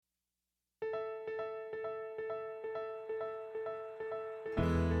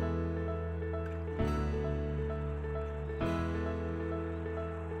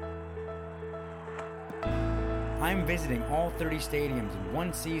I'm visiting all 30 stadiums in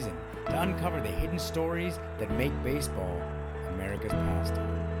one season to uncover the hidden stories that make baseball America's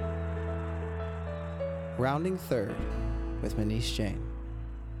pastime. Rounding Third with Manish Jain.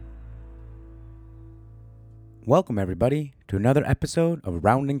 Welcome, everybody, to another episode of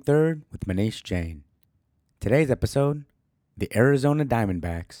Rounding Third with Manish Jain. Today's episode, the Arizona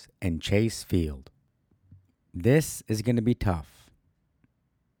Diamondbacks and Chase Field. This is going to be tough.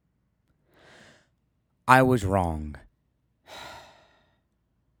 I was wrong.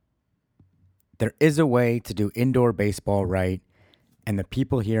 There is a way to do indoor baseball right, and the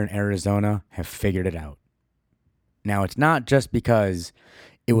people here in Arizona have figured it out. Now, it's not just because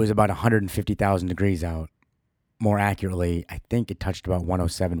it was about 150,000 degrees out. More accurately, I think it touched about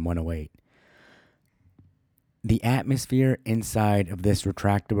 107, 108. The atmosphere inside of this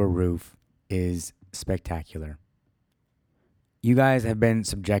retractable roof is spectacular. You guys have been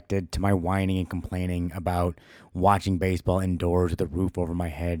subjected to my whining and complaining about watching baseball indoors with a roof over my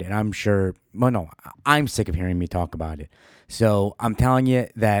head, and I'm sure, I'm sick of hearing me talk about it. So I'm telling you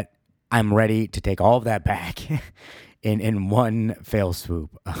that I'm ready to take all of that back in one fell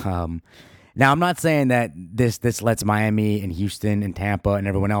swoop. Now, I'm not saying that this lets Miami and Houston and Tampa and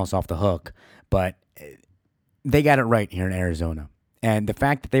everyone else off the hook, but they got it right here in Arizona. And the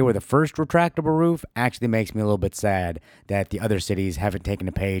fact that they were the first retractable roof actually makes me a little bit sad that the other cities haven't taken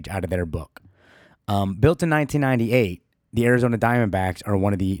a page out of their book. Built in 1998, the Arizona Diamondbacks are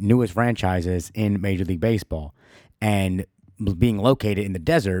one of the newest franchises in Major League Baseball. And being located in the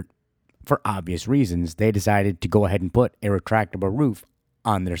desert, for obvious reasons, they decided to go ahead and put a retractable roof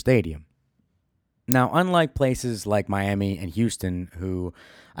on their stadium. Now, unlike places like Miami and Houston, who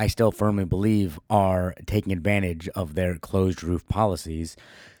I still firmly believe are taking advantage of their closed roof policies,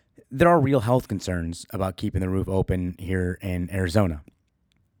 there are real health concerns about keeping the roof open here in Arizona.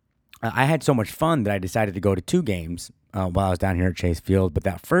 I had so much fun that I decided to go to 2 games while I was down here at Chase Field, but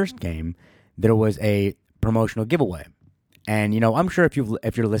that first game, there was a promotional giveaway. And, I'm sure if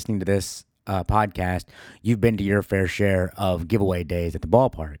you're listening to this podcast, you've been to your fair share of giveaway days at the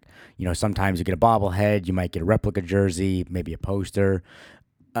ballpark. Sometimes you get a bobblehead, you might get a replica jersey, maybe a poster.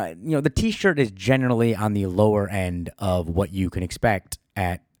 The t-shirt is generally on the lower end of what you can expect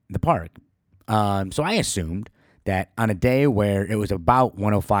at the park. So I assumed that on a day where it was about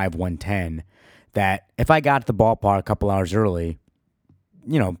 105, 110, that if I got to the ballpark a couple hours early,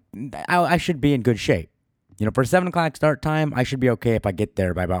 I should be in good shape. For a 7 o'clock start time, I should be okay if I get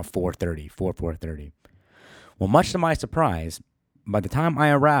there by about 4:30. Well, much to my surprise, by the time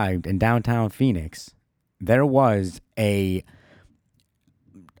I arrived in downtown Phoenix, there was a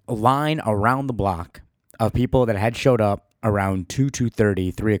line around the block of people that had showed up around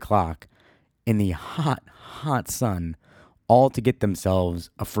 2:30, 3 o'clock in the hot, hot sun, all to get themselves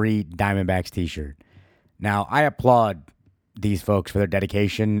a free Diamondbacks t-shirt. Now, I applaud these folks for their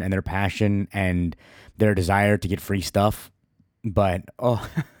dedication and their passion and their desire to get free stuff. But,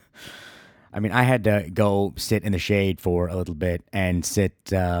 I had to go sit in the shade for a little bit and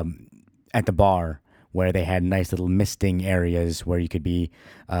sit at the bar where they had nice little misting areas where you could be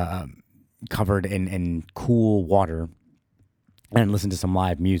covered in cool water and listen to some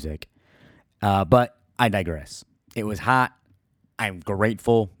live music. But I digress. It was hot. I'm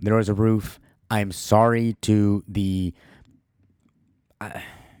grateful there was a roof. I'm sorry to the...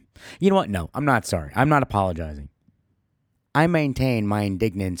 you know what? No, I'm not sorry. I'm not apologizing. I maintain my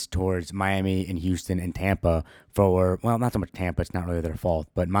indignance towards Miami and Houston and Tampa for, not so much Tampa, it's not really their fault,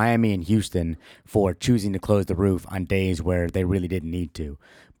 but Miami and Houston for choosing to close the roof on days where they really didn't need to.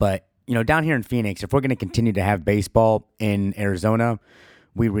 But, down here in Phoenix, if we're going to continue to have baseball in Arizona,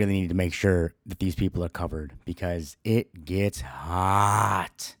 we really need to make sure that these people are covered because it gets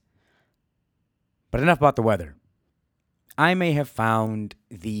hot. But enough about the weather. I may have found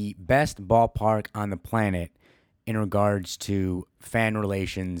the best ballpark on the planet in regards to fan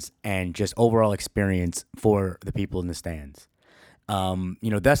relations and just overall experience for the people in the stands.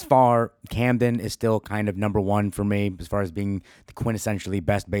 Thus far, Camden is still kind of number one for me as far as being the quintessentially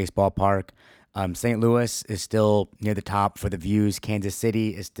best baseball park. St. Louis is still near the top for the views. Kansas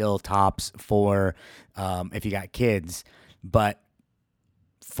City is still tops for if you got kids. But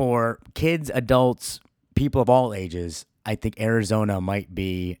for kids, adults, people of all ages, I think Arizona might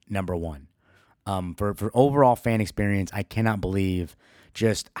be number one. For overall fan experience, I cannot believe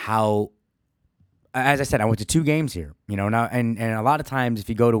just how, as I said, I went to 2 games here, now, and a lot of times if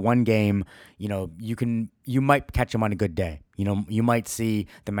you go to one game, you might catch them on a good day. You might see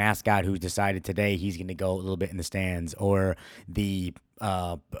the mascot who decided today he's going to go a little bit in the stands, or the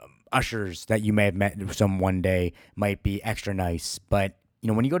ushers that you may have met some one day might be extra nice. But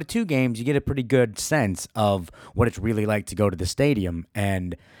when you go to two games, you get a pretty good sense of what it's really like to go to the stadium.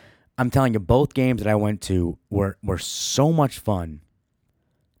 And I'm telling you, both games that I went to were so much fun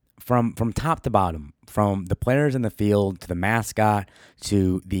from top to bottom, from the players in the field to the mascot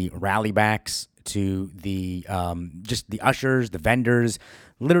to the rallybacks to the just the ushers, the vendors.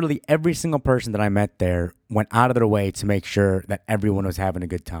 Literally every single person that I met there went out of their way to make sure that everyone was having a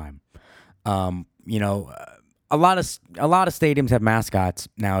good time. Um, you know, a lot of stadiums have mascots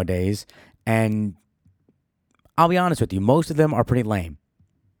nowadays, and I'll be honest with you, most of them are pretty lame.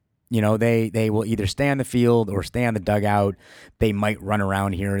 They will either stay on the field or stay on the dugout. They might run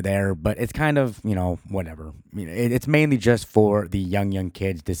around here or there, but it's kind of, whatever. It's mainly just for the young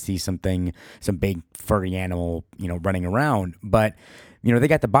kids to see some big furry animal, running around. But, they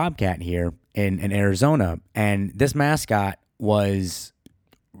got the Bobcat here in Arizona, and this mascot was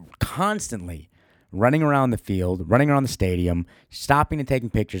constantly running around the field, running around the stadium, stopping and taking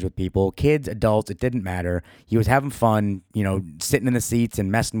pictures with people, kids, adults, it didn't matter. He was having fun, sitting in the seats and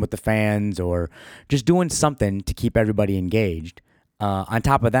messing with the fans or just doing something to keep everybody engaged. On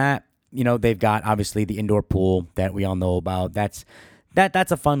top of that, they've got obviously the indoor pool that we all know about. That's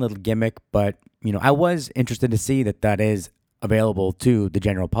a fun little gimmick, but, I was interested to see that is available to the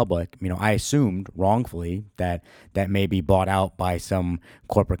general public. I assumed wrongfully that may be bought out by some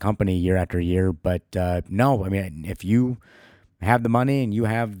corporate company year after year, but no. I mean, if you have the money and you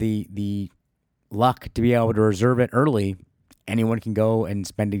have the luck to be able to reserve it early, anyone can go and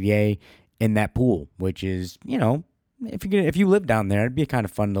spend a day in that pool, which is, if you live down there, it'd be a kind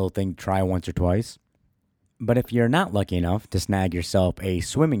of fun little thing to try once or twice. But if you're not lucky enough to snag yourself a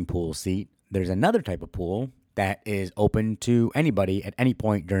swimming pool seat, there's another type of pool that is open to anybody at any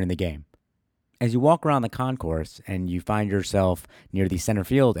point during the game. As you walk around the concourse and you find yourself near the center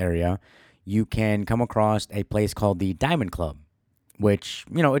field area, you can come across a place called the Diamond Club, which,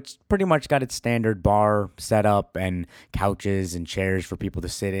 it's pretty much got its standard bar set up and couches and chairs for people to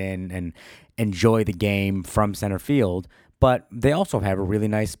sit in and enjoy the game from center field. But they also have a really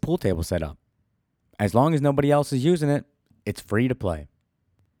nice pool table set up. As long as nobody else is using it, it's free to play.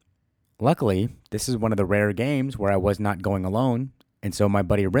 Luckily, this is one of the rare games where I was not going alone, and so my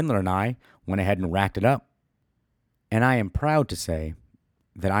buddy Rindler and I went ahead and racked it up. And I am proud to say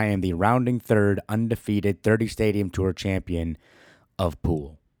that I am the rounding third undefeated 30 Stadium Tour champion of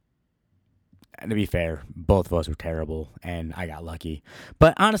pool. And to be fair, both of us were terrible, and I got lucky.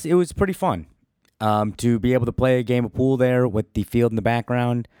 But honestly, it was pretty fun to be able to play a game of pool there with the field in the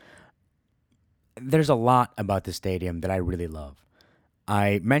background. There's a lot about the stadium that I really love.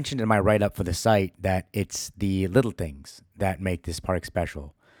 I mentioned in my write-up for the site that it's the little things that make this park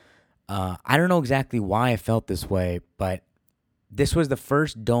special. I don't know exactly why I felt this way, but this was the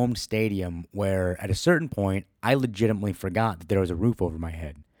first domed stadium where at a certain point, I legitimately forgot that there was a roof over my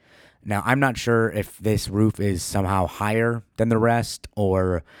head. Now, I'm not sure if this roof is somehow higher than the rest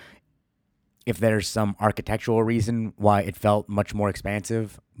or if there's some architectural reason why it felt much more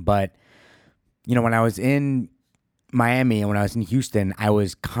expansive, but, when I was in Miami and when I was in Houston, I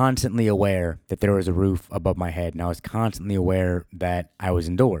was constantly aware that there was a roof above my head, and I was constantly aware that I was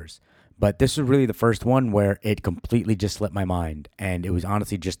indoors. But this was really the first one where it completely just slipped my mind, and it was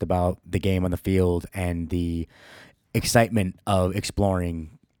honestly just about the game on the field and the excitement of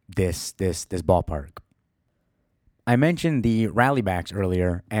exploring this ballpark. I mentioned the Rallybacks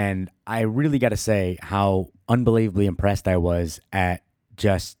earlier, and I really got to say how unbelievably impressed I was at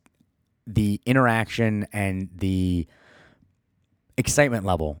just the interaction and the excitement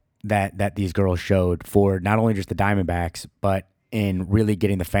level that these girls showed for not only just the Diamondbacks, but in really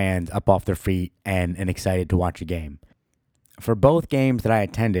getting the fans up off their feet and excited to watch a game. For both games that I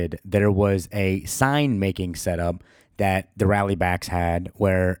attended, there was a sign-making setup that the Rallybacks had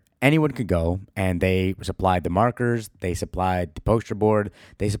where anyone could go, and they supplied the markers, they supplied the poster board,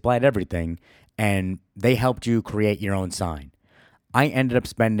 they supplied everything, and they helped you create your own sign. I ended up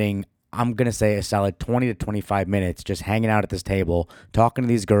spending, I'm going to say, a solid 20 to 25 minutes just hanging out at this table, talking to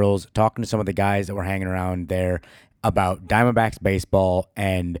these girls, talking to some of the guys that were hanging around there about Diamondbacks baseball,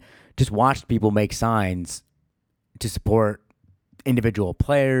 and just watched people make signs to support individual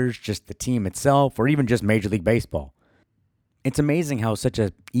players, just the team itself, or even just Major League Baseball. It's amazing how such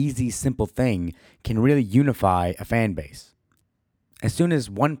an easy, simple thing can really unify a fan base. As soon as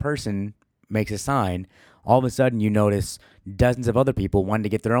one person makes a sign, all of a sudden you notice dozens of other people wanting to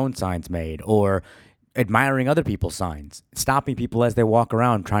get their own signs made or admiring other people's signs, stopping people as they walk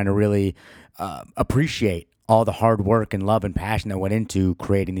around trying to really appreciate all the hard work and love and passion that went into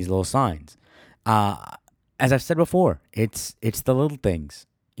creating these little signs. As I've said before, it's the little things.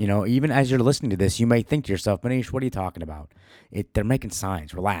 Even as you're listening to this, you may think to yourself, Manish, what are you talking about? They're making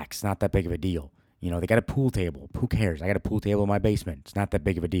signs. Relax. It's not that big of a deal. They got a pool table. Who cares? I got a pool table in my basement. It's not that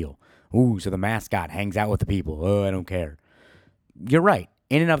big of a deal. Ooh, so the mascot hangs out with the people. Oh, I don't care. You're right.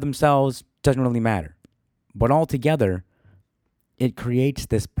 In and of themselves, doesn't really matter. But altogether, it creates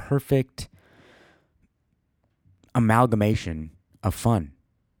this perfect amalgamation of fun.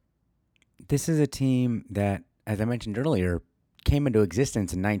 This is a team that, as I mentioned earlier, came into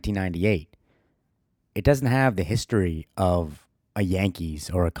existence in 1998. It doesn't have the history of a Yankees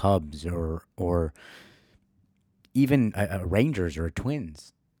or a Cubs or even a Rangers or a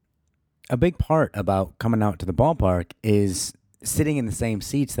Twins. A big part about coming out to the ballpark is sitting in the same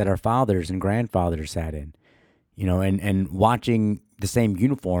seats that our fathers and grandfathers sat in, and watching the same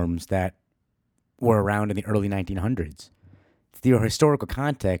uniforms that were around in the early 1900s. It's the historical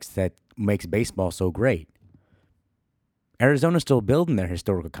context that makes baseball so great. Arizona's still building their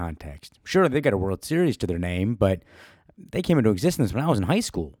historical context. Sure, they got a World Series to their name, but they came into existence when I was in high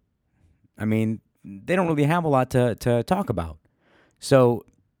school. I mean, they don't really have a lot to talk about. So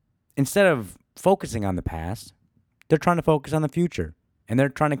instead of focusing on the past, they're trying to focus on the future. And they're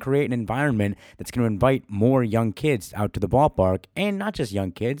trying to create an environment that's going to invite more young kids out to the ballpark. And not just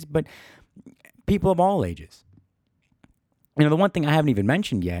young kids, but people of all ages. The one thing I haven't even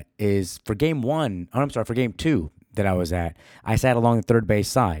mentioned yet is for game two that I was at, I sat along the third base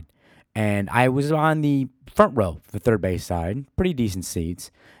side. And I was on the front row, the third base side, pretty decent seats.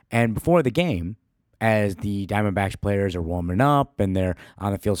 And before the game, as the Diamondbacks players are warming up and they're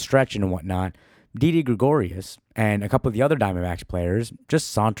on the field stretching and whatnot, Didi Gregorius and a couple of the other Diamondbacks players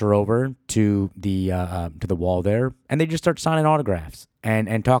just saunter over to the wall there, and they just start signing autographs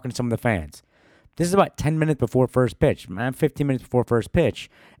and talking to some of the fans. This is about 10 minutes before first pitch, 15 minutes before first pitch,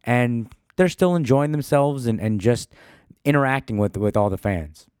 and they're still enjoying themselves and just interacting with all the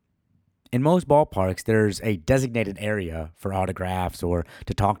fans. In most ballparks, there's a designated area for autographs or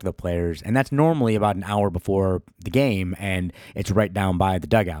to talk to the players, and that's normally about an hour before the game, and it's right down by the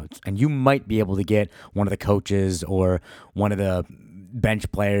dugouts. And you might be able to get one of the coaches or one of the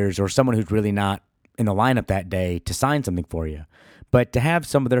bench players or someone who's really not in the lineup that day to sign something for you. But to have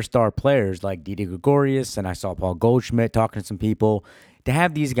some of their star players like Didi Gregorius, and I saw Paul Goldschmidt talking to some people, to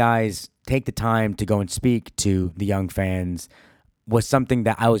have these guys take the time to go and speak to the young fans was something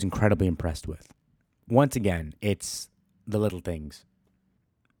that I was incredibly impressed with. Once again, it's the little things.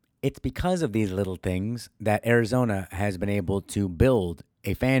 It's because of these little things that Arizona has been able to build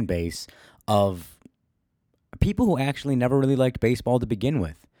a fan base of people who actually never really liked baseball to begin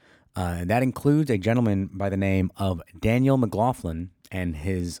with. That includes a gentleman by the name of Daniel McLaughlin and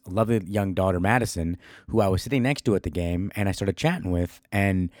his lovely young daughter, Madison, who I was sitting next to at the game, and I started chatting with,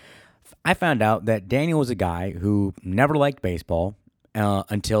 and I found out that Daniel was a guy who never liked baseball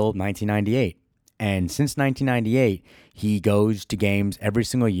until 1998. And since 1998, he goes to games every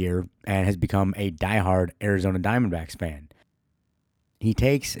single year and has become a diehard Arizona Diamondbacks fan. He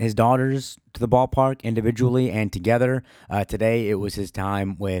takes his daughters to the ballpark individually and together. Today, it was his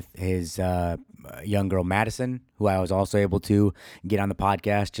time with his young girl, Madison, who I was also able to get on the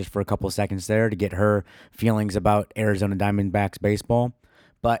podcast just for a couple of seconds there to get her feelings about Arizona Diamondbacks baseball.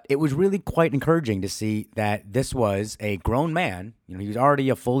 But it was really quite encouraging to see that this was a grown man. He was already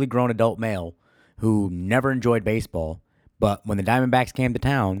a fully grown adult male who never enjoyed baseball. But when the Diamondbacks came to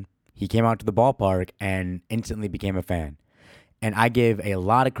town, he came out to the ballpark and instantly became a fan. And I give a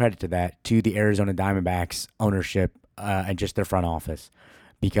lot of credit to that to the Arizona Diamondbacks ownership and just their front office.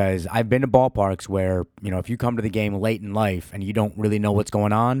 Because I've been to ballparks where, if you come to the game late in life and you don't really know what's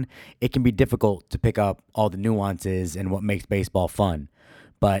going on, it can be difficult to pick up all the nuances and what makes baseball fun.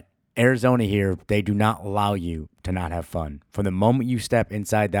 But Arizona here, they do not allow you to not have fun. From the moment you step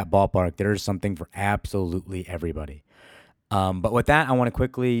inside that ballpark, there is something for absolutely everybody. But with that, I want to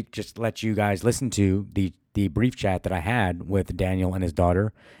quickly just let you guys listen to the brief chat that I had with Daniel and his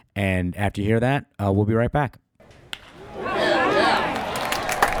daughter. And after you hear that, we'll be right back.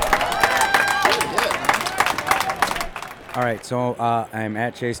 All right, so I'm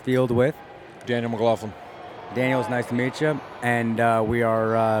at Chase Field with Daniel McLaughlin. Daniel, it's nice to meet you. And we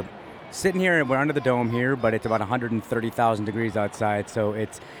are sitting here, and we're under the dome here, but it's about 130,000 degrees outside, so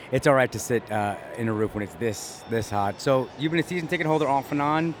it's all right to sit in a roof when it's this hot. So you've been a season ticket holder off and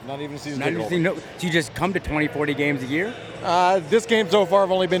on? Not even a season ticket holder. No, so you just come to 20, 40 games a year? This game so far,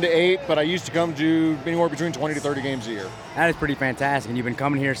 I've only been to 8, but I used to come to anywhere between 20 to 30 games a year. That is pretty fantastic. And you've been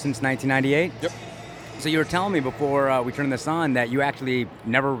coming here since 1998? Yep. So you were telling me before we turned this on that you actually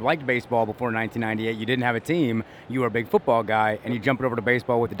never liked baseball before 1998. You didn't have a team. You were a big football guy, and you jumped over to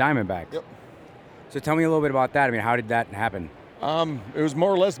baseball with the Diamondbacks. Yep. So tell me a little bit about that. I mean, how did that happen? It was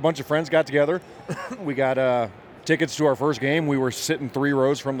more or less a bunch of friends got together. We got tickets to our first game. We were sitting 3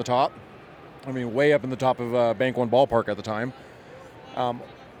 rows from the top. I mean, way up in the top of Bank One Ballpark at the time.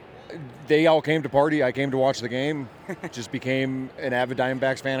 They all came to party. I came to watch the game. Just became an avid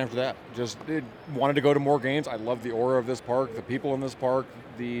Diamondbacks fan after that. Wanted to go to more games. I love the aura of this park, the people in this park,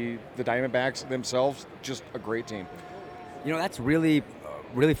 the Diamondbacks themselves. Just a great team. That's really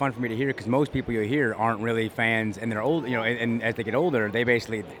fun for me to hear, because most people you hear aren't really fans, and they're old. And as they get older, they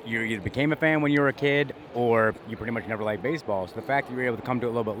basically you either became a fan when you were a kid, or you pretty much never liked baseball. So the fact that you were able to come to it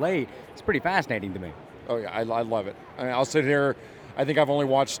a little bit late, it's pretty fascinating to me. Oh yeah, I love it. I mean, I'll sit here. I think I've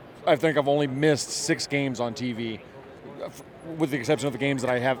only missed 6 games on TV, with the exception of the games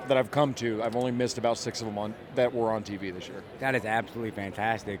that I've come to. I've only missed about 6 of them that were on TV this year. That is absolutely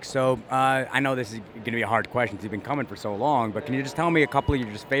fantastic. So I know this is going to be a hard question because you've been coming for so long, but can you just tell me a couple of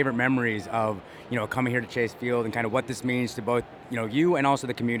your just favorite memories of coming here to Chase Field, and kind of what this means to both you and also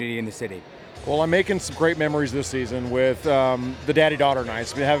the community in the city? Well, I'm making some great memories this season with the daddy-daughter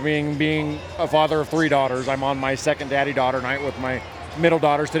nights. Being a father of 3 daughters, I'm on my second daddy-daughter night with my middle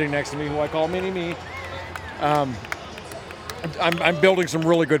daughter sitting next to me, who I call Mini-Me. I'm building some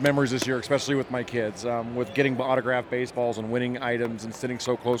really good memories this year, especially with my kids, with getting autographed baseballs and winning items and sitting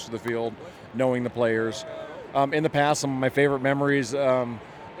so close to the field, knowing the players. In the past, some of my favorite memories,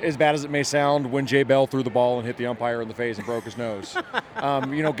 as bad as it may sound, when Jay Bell threw the ball and hit the umpire in the face and broke his nose.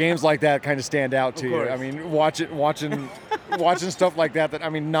 Games like that kind of stand out to you. I mean, watching stuff like that, I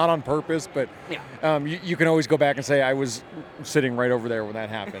mean, not on purpose, but you can always go back and say, I was sitting right over there when that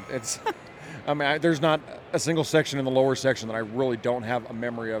happened. There's not a single section in the lower section that I really don't have a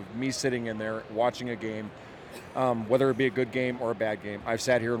memory of me sitting in there watching a game, whether it be a good game or a bad game. I've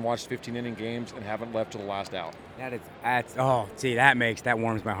sat here and watched 15-inning games and haven't left to the last out. That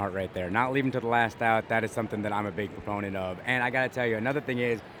warms my heart right there. Not leaving to the last out, that is something that I'm a big proponent of. And I got to tell you, another thing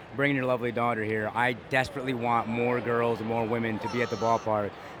is, bringing your lovely daughter here, I desperately want more girls and more women to be at the ballpark.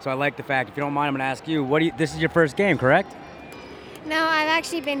 So I like the fact, if you don't mind, I'm going to ask you, this is your first game, correct? No, I've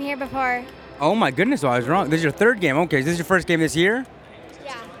actually been here before. Oh my goodness, I was wrong. This is your 3rd game. Okay, is this your first game this year?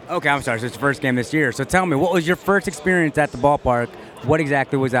 Yeah. Okay, I'm sorry. So it's your first game this year. So tell me, what was your first experience at the ballpark? What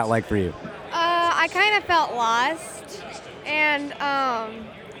exactly was that like for you? I kind of felt lost, and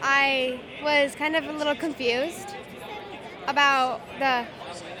I was kind of a little confused about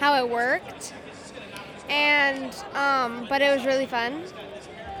how it worked, and but it was really fun.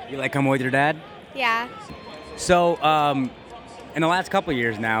 You like coming with your dad? Yeah. So, in the last couple of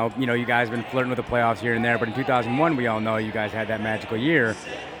years now, you guys have been flirting with the playoffs here and there, but in 2001, we all know you guys had that magical year.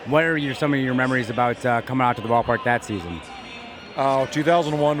 What are some of your memories about coming out to the ballpark that season?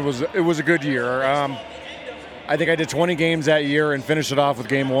 2001 was a good year. I think I did 20 games that year and finished it off with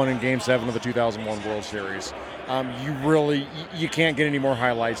Game 1 and Game 7 of the 2001 World Series. You can't get any more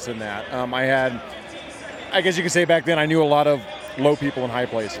highlights than that. I guess you could say back then I knew a lot of low people in high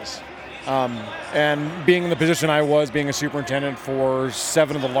places. And being in the position I was, being a superintendent for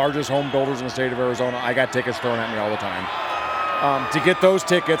 7 of the largest home builders in the state of Arizona, I got tickets thrown at me all the time. To get those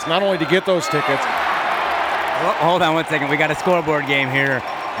tickets, not only to get those tickets. Hold on one second. We got a scoreboard game here,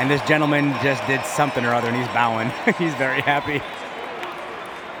 and this gentleman just did something or other, and he's bowing. He's very happy.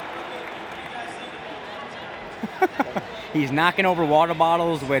 He's knocking over water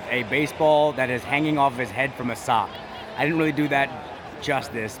bottles with a baseball that is hanging off of his head from a sock. I didn't really do that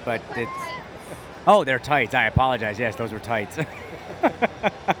justice, but it's... Oh, they're tights. I apologize. Yes, those were tights. All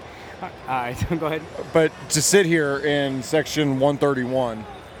right, so go ahead. But to sit here in section 131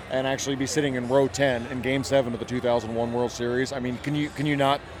 and actually be sitting in row 10 in Game 7 of the 2001 World Series, I mean, can you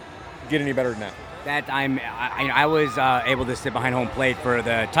not get any better than that? I was able to sit behind home plate for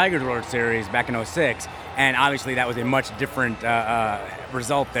the Tigers World Series back in 2006, and obviously that was a much different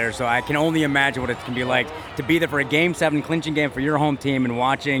result there. So I can only imagine what it can be like to be there for a Game 7 clinching game for your home team and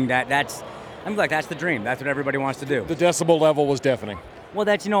watching that. That's the dream. That's what everybody wants to do. The decibel level was deafening. Well,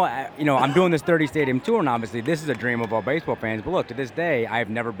 that's I'm doing this 30 stadium tour, and obviously this is a dream of all baseball fans. But look, to this day, I've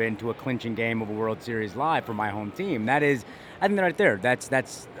never been to a clinching game of a World Series live for my home team. That is, I think right there, that's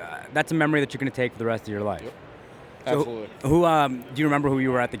a memory that you're going to take for the rest of your life. Yep. So Absolutely. Do you remember who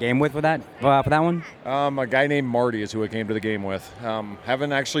you were at the game with for that one? A guy named Marty is who I came to the game with.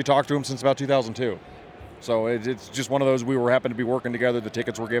 Haven't actually talked to him since about 2002. So it's just one of those, we happened to be working together. The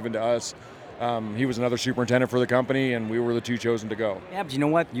tickets were given to us. He was another superintendent for the company, and we were the 2 chosen to go. Yeah, but you know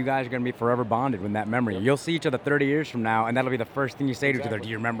what? You guys are going to be forever bonded with that memory. Yep. You'll see each other 30 years from now, and that'll be the first thing you say to each other. Do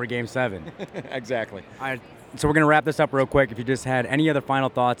you remember Game 7? Exactly. All right. So we're going to wrap this up real quick. If you just had any other final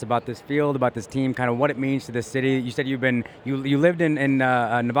thoughts about this field, about this team, kind of what it means to this city. You said you lived in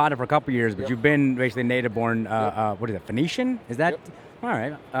Nevada for a couple years, but you've been basically native born. What is it? Phoenician? Is that all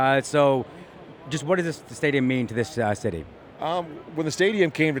right? So, just what does this stadium mean to this city? When the stadium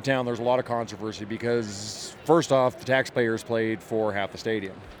came to town, there was a lot of controversy because, first off, the taxpayers played for half the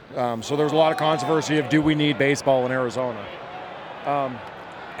stadium. So there was a lot of controversy of, do we need baseball in Arizona?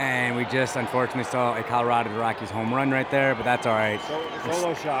 And we just unfortunately saw a Colorado Rockies home run right there, but that's all right.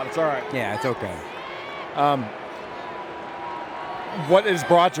 Solo shot, it's all right. Yeah, it's okay. What is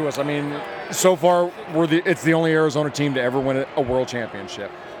brought to us, I mean, so far it's the only Arizona team to ever win a world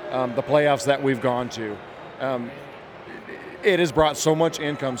championship. The playoffs that we've gone to. It has brought so much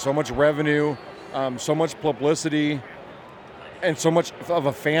income, so much revenue, so much publicity, and so much of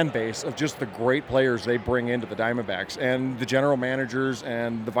a fan base of just the great players they bring into the Diamondbacks. And the general managers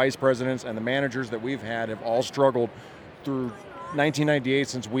and the vice presidents and the managers that we've had have all struggled through 1998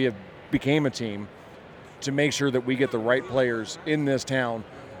 since we have became a team to make sure that we get the right players in this town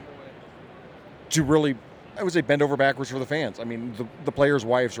to really, I would say, bend over backwards for the fans. I mean, the players'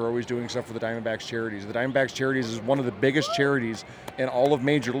 wives are always doing stuff for the Diamondbacks charities. The Diamondbacks charities is one of the biggest charities in all of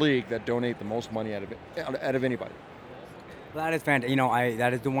Major League that donate the most money out of anybody. That is fantastic.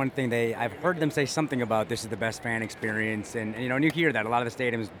 That is the one thing I've heard them say something about. This is the best fan experience, and you hear that a lot of the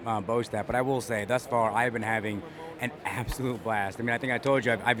stadiums boast that. But I will say, thus far, I've been having an absolute blast. I mean, I think I told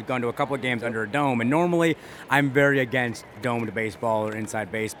you I've gone to a couple of games under a dome, and normally I'm very against domed baseball or inside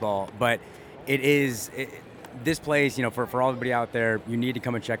baseball, but this place, for everybody out there, you need to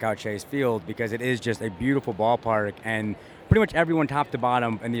come and check out Chase Field because it is just a beautiful ballpark, and pretty much everyone top to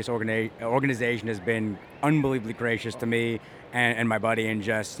bottom in this organization has been unbelievably gracious to me and my buddy, and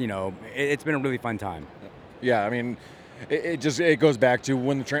just, it's been a really fun time. Yeah, I mean, it goes back to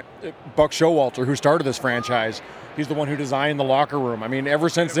when Buck Showalter, who started this franchise, he's the one who designed the locker room. I mean, ever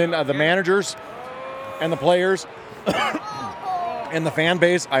since then, the managers and the players and the fan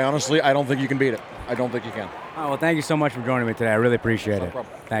base, I don't think you can beat it. I don't think you can. Oh, well, thank you so much for joining me today. I really appreciate it. No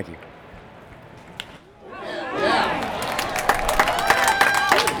problem. Thank you.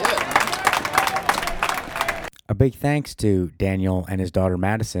 A big thanks to Daniel and his daughter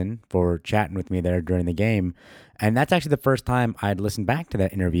Madison for chatting with me there during the game. And that's actually the first time I'd listened back to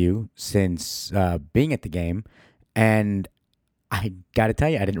that interview since being at the game. And I got to tell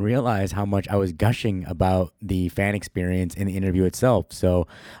you, I didn't realize how much I was gushing about the fan experience in the interview itself. So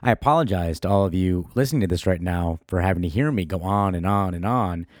I apologize to all of you listening to this right now for having to hear me go on and on and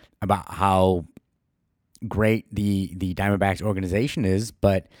on about how great the Diamondbacks organization is.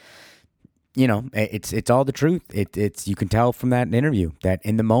 But it's all the truth. It's you can tell from that interview that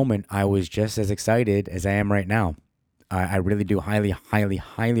in the moment I was just as excited as I am right now. I really do highly, highly,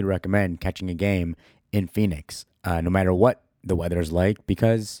 highly recommend catching a game in Phoenix, no matter what the weather is like,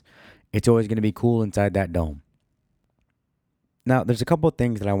 because it's always going to be cool inside that dome. Now, there's a couple of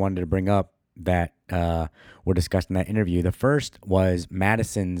things that I wanted to bring up that were discussed in that interview. The first was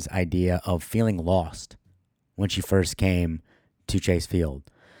Madison's idea of feeling lost when she first came to Chase Field.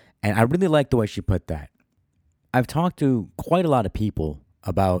 And I really like the way she put that. I've talked to quite a lot of people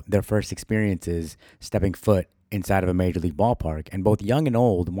about their first experiences stepping foot inside of a major league ballpark. And both young and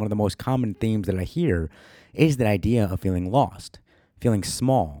old, one of the most common themes that I hear is that idea of feeling lost, feeling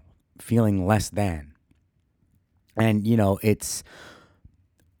small, feeling less than. And, it's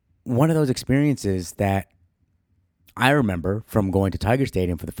one of those experiences that I remember from going to Tiger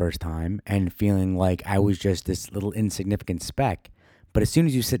Stadium for the first time and feeling like I was just this little insignificant speck. But as soon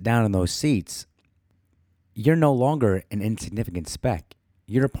as you sit down in those seats, you're no longer an insignificant speck.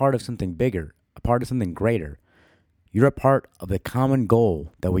 You're a part of something bigger, a part of something greater. You're a part of the common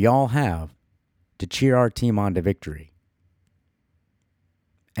goal that we all have to cheer our team on to victory.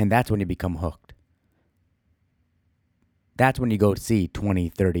 And that's when you become hooked. That's when you go to see 20,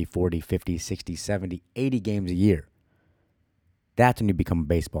 30, 40, 50, 60, 70, 80 games a year. That's when you become a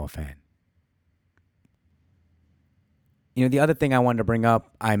baseball fan. The other thing I wanted to bring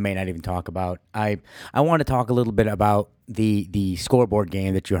up, I may not even talk about. I want to talk a little bit about the scoreboard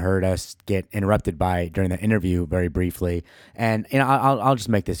game that you heard us get interrupted by during the interview very briefly. And I'll just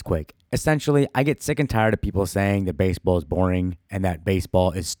make this quick. Essentially, I get sick and tired of people saying that baseball is boring and that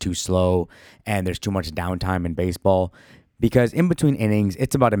baseball is too slow and there's too much downtime in baseball, because in between innings,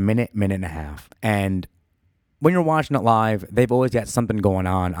 it's about a minute and a half. And when you're watching it live, they've always got something going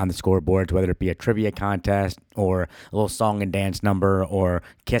on the scoreboards, whether it be a trivia contest or a little song and dance number or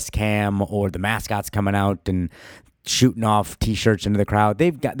kiss cam or the mascots coming out. And shooting off T-shirts into the crowd.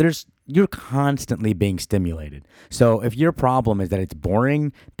 You're constantly being stimulated. So if your problem is that it's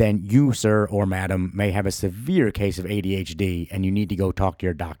boring, then you, sir or madam, may have a severe case of ADHD and you need to go talk to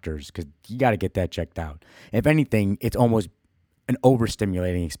your doctors because you got to get that checked out. If anything, it's almost an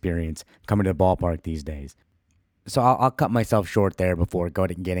overstimulating experience coming to the ballpark these days. So I'll cut myself short there before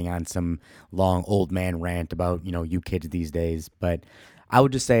getting on some long old man rant about, you kids these days. But I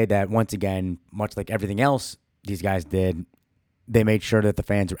would just say that once again, much like everything else these guys did, they made sure that the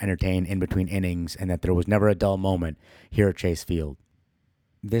fans were entertained in between innings and that there was never a dull moment here at Chase Field.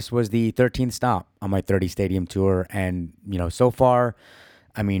 This was the 13th stop on my 30 stadium tour. And, so far,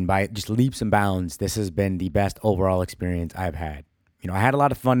 by just leaps and bounds, this has been the best overall experience I've had. I had a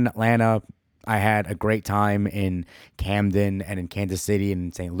lot of fun in Atlanta. I had a great time in Camden and in Kansas City and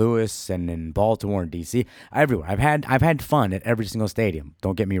in St. Louis and in Baltimore and DC. Everywhere. I've had fun at every single stadium.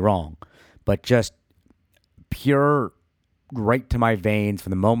 Don't get me wrong. But just pure right to my veins from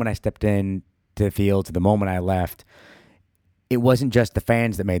the moment I stepped in to the field to the moment I left. It wasn't just the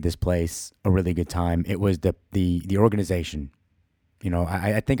fans that made this place a really good time. It was the organization.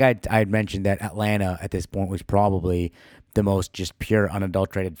 I think I'd mentioned that Atlanta at this point was probably the most just pure,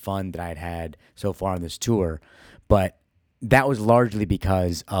 unadulterated fun that I'd had so far on this tour. But that was largely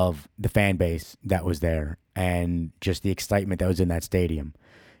because of the fan base that was there and just the excitement that was in that stadium.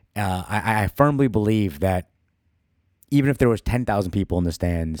 I firmly believe that even if there was 10,000 people in the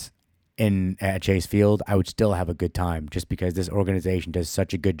stands at Chase Field, I would still have a good time just because this organization does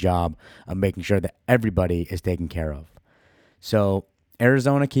such a good job of making sure that everybody is taken care of. So,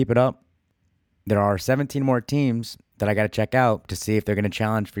 Arizona, keep it up. There are 17 more teams that I got to check out to see if they're going to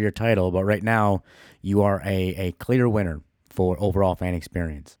challenge for your title. But right now, you are a clear winner for overall fan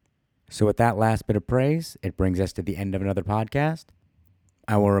experience. So with that last bit of praise, it brings us to the end of another podcast.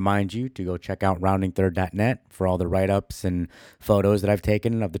 I will remind you to go check out roundingthird.net for all the write-ups and photos that I've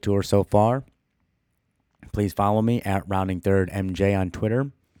taken of the tour so far. Please follow me at roundingthirdmj on Twitter.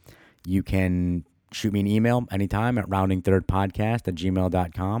 You can shoot me an email anytime at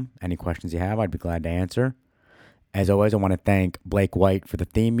roundingthirdpodcast@gmail.com. Any questions you have, I'd be glad to answer. As always, I want to thank Blake White for the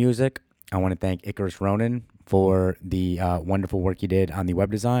theme music. I want to thank Icarus Ronan for the wonderful work he did on the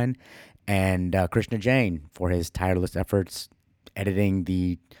web design, and Krishna Jain for his tireless efforts editing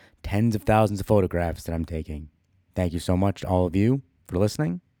the tens of thousands of photographs that I'm taking. Thank you so much to all of you for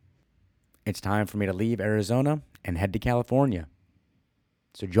listening. It's time for me to leave Arizona and head to California.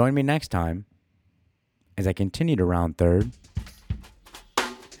 So join me next time as I continue to round third,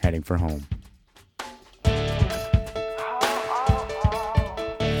 heading for home.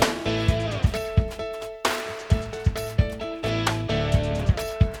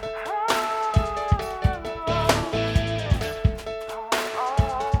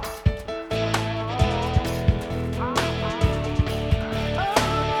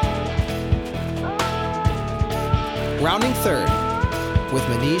 Rounding Third with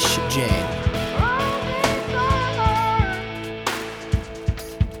Manish Jain.